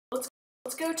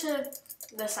let's go to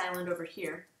this island over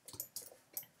here.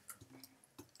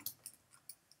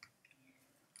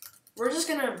 We're just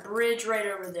gonna bridge right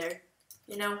over there,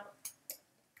 you know?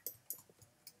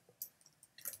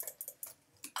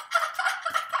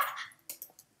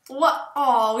 What?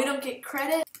 Oh, we don't get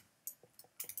credit?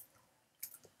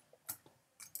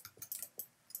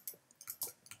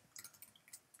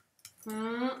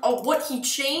 Oh, what? He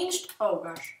changed? Oh,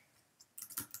 gosh.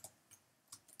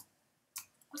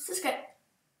 What's this guy?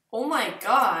 Oh my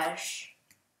gosh.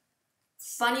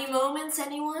 Funny moments,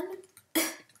 anyone?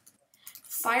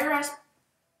 Fire us.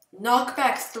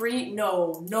 Knockback 3?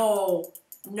 No, no.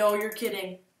 No, you're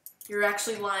kidding. You're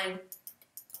actually lying.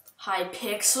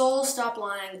 Hypixel, stop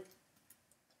lying.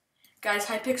 Guys,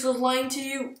 Hypixel's lying to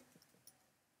you.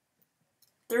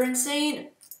 They're insane.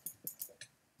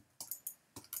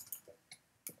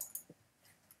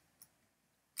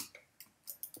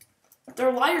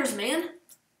 They're liars, man.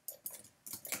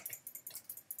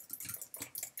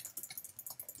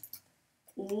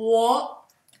 What?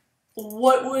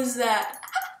 What was that?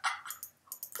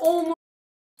 Oh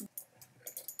my.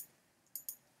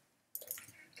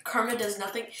 Karma does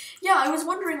nothing. Yeah, I was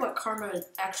wondering what karma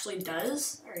actually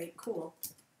does. Alright, cool.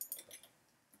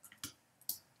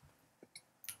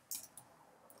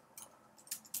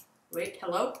 Wait,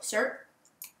 hello, sir?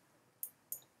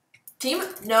 Team?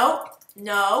 No,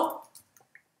 no.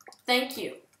 Thank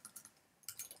you.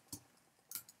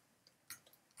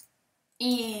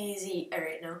 Easy.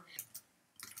 Alright, no.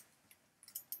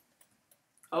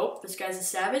 Oh, this guy's a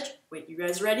savage. Wait, you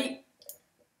guys ready?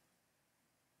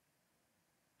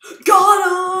 Got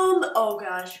him! Oh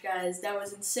gosh, guys, that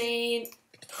was insane.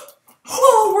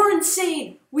 Oh, we're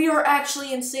insane! We are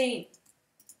actually insane.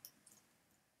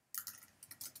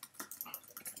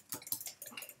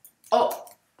 Oh.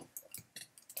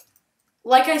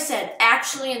 Like I said,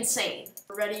 actually insane.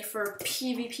 We're ready for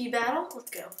PvP battle?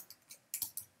 Let's go.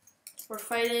 We're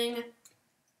fighting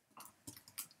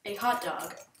a hot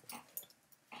dog.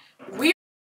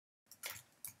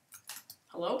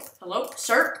 Hello? Hello?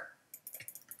 Sir?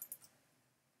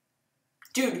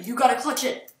 Dude, you gotta clutch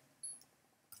it.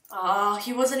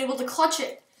 He wasn't able to clutch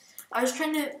it. I was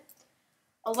trying to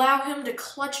allow him to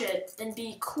clutch it and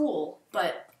be cool,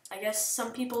 but I guess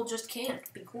some people just can't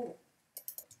be cool.